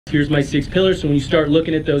here's my 6 pillars. So when you start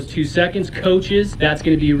looking at those 2 seconds, coaches, that's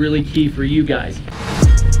gonna be really key for you guys.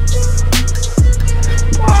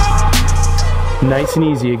 Nice and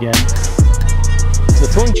easy again. The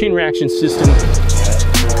throwing chain reaction system.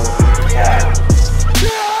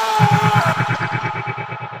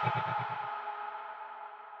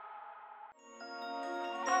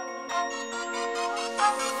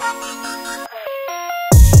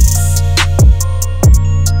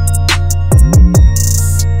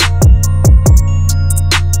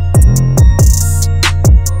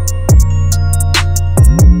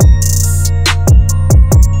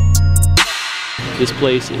 This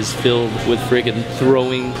place is filled with friggin'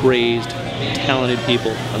 throwing, praised, talented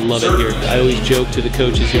people. I love it here. I always joke to the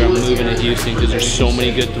coaches here, I'm moving to Houston because there's so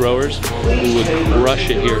many good throwers who would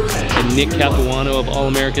crush it here. And Nick Capuano of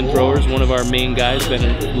All-American Throwers, one of our main guys, been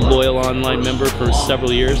a loyal online member for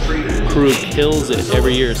several years. Crew kills it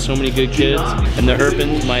every year. So many good kids. And the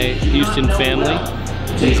Herpins, my Houston family.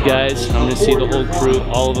 These guys, I'm gonna see the whole crew,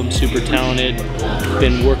 all of them super talented.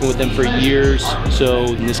 Been working with them for years, so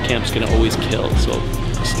this camp's gonna always kill. So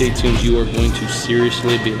stay tuned, you are going to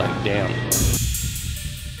seriously be like, damn.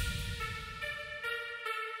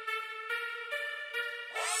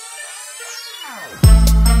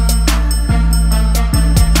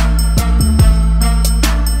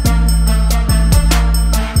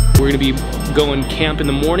 We're gonna be going camp in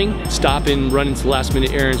the morning, stopping, running some last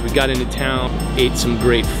minute errands. We got into town, ate some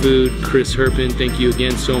great food. Chris Herpin, thank you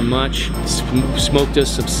again so much. Smoked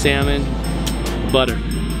us some salmon, butter.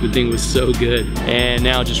 The thing was so good. And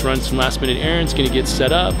now just run some last minute errands, gonna get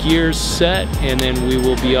set up, gears set, and then we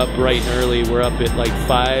will be up bright and early. We're up at like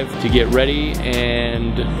 5 to get ready,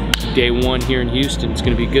 and day 1 here in Houston, it's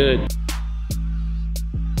gonna be good.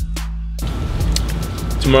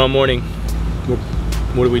 Tomorrow morning,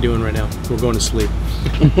 what are we doing right now? We're going to sleep.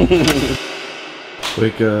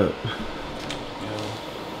 Wake up.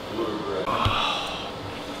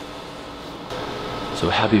 So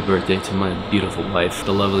happy birthday to my beautiful wife,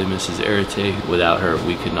 the lovely Mrs. Arate. Without her,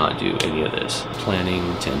 we could not do any of this. Planning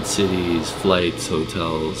 10 cities, flights,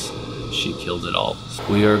 hotels, she killed it all.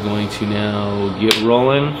 We are going to now get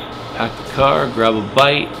rolling, pack the car, grab a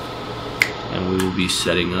bite, and we will be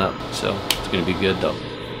setting up. So it's gonna be good though.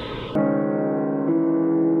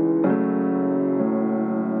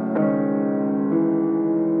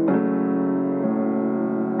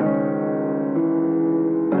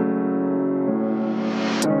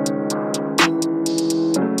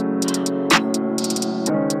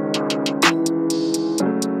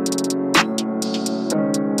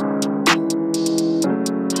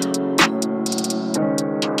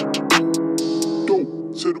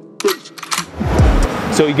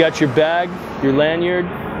 So you got your bag, your lanyard,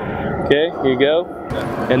 okay, here you go.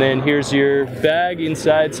 And then here's your bag,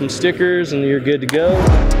 inside some stickers, and you're good to go.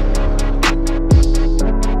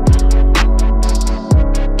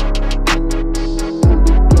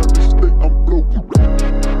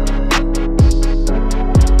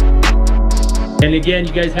 And again,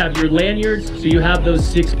 you guys have your lanyards, so you have those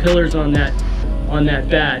 6 pillars on that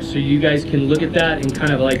badge, so you guys can look at that and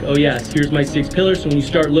kind of like, oh yes, here's my 6 pillars. So when you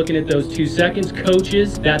start looking at those 2 seconds,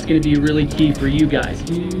 coaches, that's going to be really key for you guys.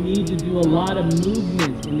 Do you need to do a lot of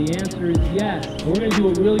movement? And the answer is yes. We're going to do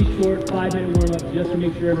a really short 5-minute warm-up just to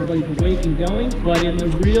make sure everybody's awake and going, but in the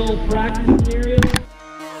real practice scenario,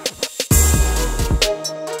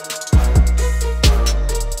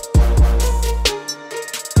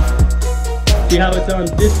 see how it's on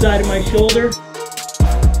this side of my shoulder?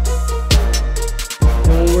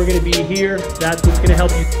 We're going to be here. That's what's going to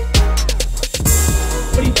help you.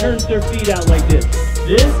 Somebody turns their feet out like this.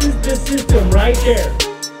 This is the system right there.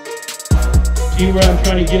 See where I'm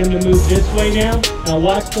trying to get him to move this way now? Now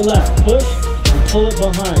watch the left. Push and pull it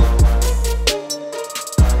behind.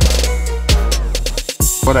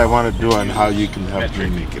 What I want to do and how you can help me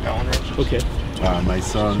make it out. Okay. My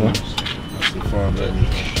son performed it.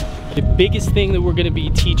 The biggest thing that we're going to be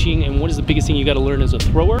teaching, and what is the biggest thing you got to learn as a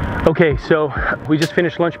thrower? Okay, so we just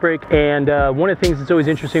finished lunch break, and one of the things that's always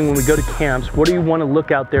interesting when we go to camps, what do you want to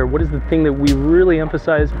look out there? What is the thing that we really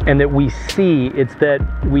emphasize and that we see? It's that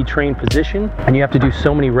we train position, and you have to do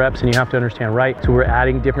so many reps, and you have to understand right. So we're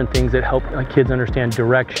adding different things that help kids understand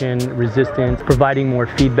direction, resistance, providing more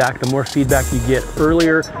feedback. The more feedback you get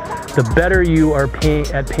earlier, the better you are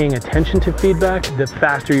at paying attention to feedback, the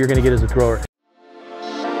faster you're going to get as a thrower.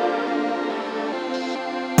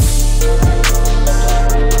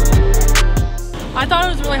 I thought it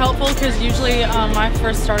was really really helpful because usually when I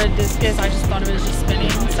first started discus, I just thought it was just spinning.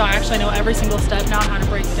 So I actually know every single step now how to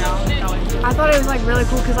break it down. I thought it was like really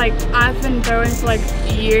cool because like I've been throwing for like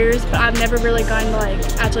years, but I've never really gotten to like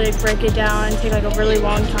actually like break it down and take like a really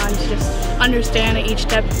long time to just understand each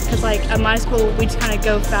step. Because like at my school, we just kind of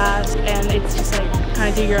go fast and it's just like kind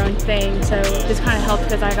of do your own thing. So this kind of helped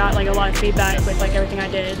because I got like a lot of feedback with like everything I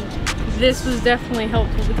did. This was definitely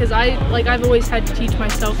helpful because I've always had to teach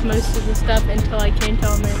myself most of the stuff until I came to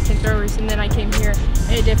American Throwers, and then I came here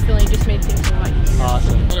and it definitely just made things a lot easier.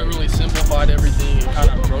 Awesome. It really simplified everything and kind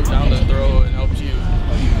of broke down the throw and helped you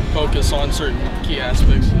focus on certain key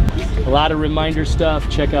aspects. A lot of reminder stuff.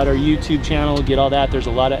 Check out our YouTube channel, get all that. There's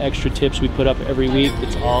a lot of extra tips we put up every week.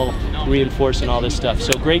 It's all reinforcing all this stuff.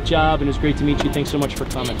 So great job, and it was great to meet you. Thanks so much for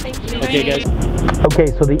coming. Okay, guys. Okay,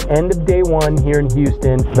 so the end of day one here in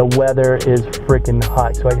Houston, the weather is freaking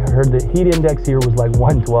hot. So I heard the heat index here was like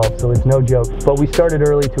 112, so it's no joke. But we started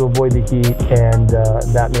early to avoid the heat, and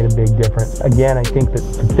that made a big difference. Again, I think that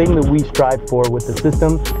the thing that we strive for with the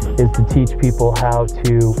system is to teach people how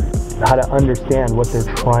to understand what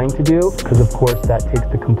they're trying to do, because of course that takes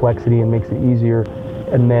the complexity and makes it easier,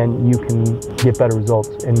 and then you can get better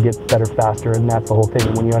results and get better faster, and that's the whole thing.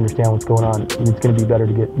 When you understand what's going on, it's going to be better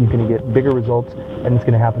to get, you're going to get bigger results, and it's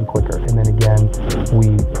going to happen quicker. And then again,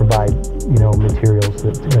 we provide, you know, materials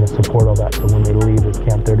that's going to support all that, so when they leave this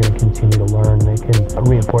camp, they're going to continue to learn, they can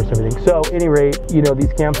reinforce everything. So at any rate, you know,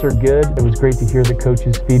 these camps are good. It was great to hear the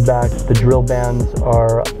coaches' feedback. The drill bands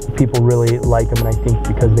are, people really like them, and I think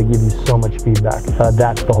because they give you so much feedback.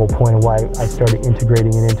 That's the whole point of why I started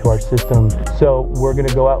integrating it into our system. So we're going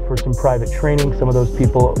to go out for some private training. Some of those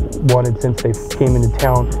people wanted, since they came into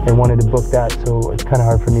town, and wanted to book that, so it's kind of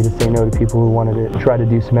hard for me to say no to people who wanted to try to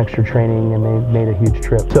do some extra training, and they made a huge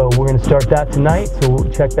trip. So we're going to start that tonight, so we'll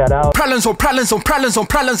check that out. Problems on problems on problems on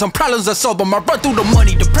problems on problems I solve them. I run through the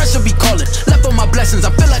money, the pressure be calling. Left on my blessings, I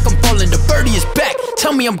feel like I'm falling. The birdie is back,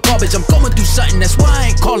 tell me I'm garbage. I'm going through something, that's why I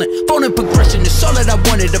ain't calling. Phone and progression, it's all that I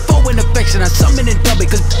wanted. The phone and affection, I summon and dub it.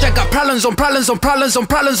 Cause I got problems on problems on problems on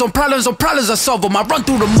problems on problems on problems I solve them. I run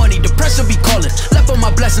through the money, the pressure be calling. Left on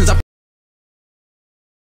my blessings, I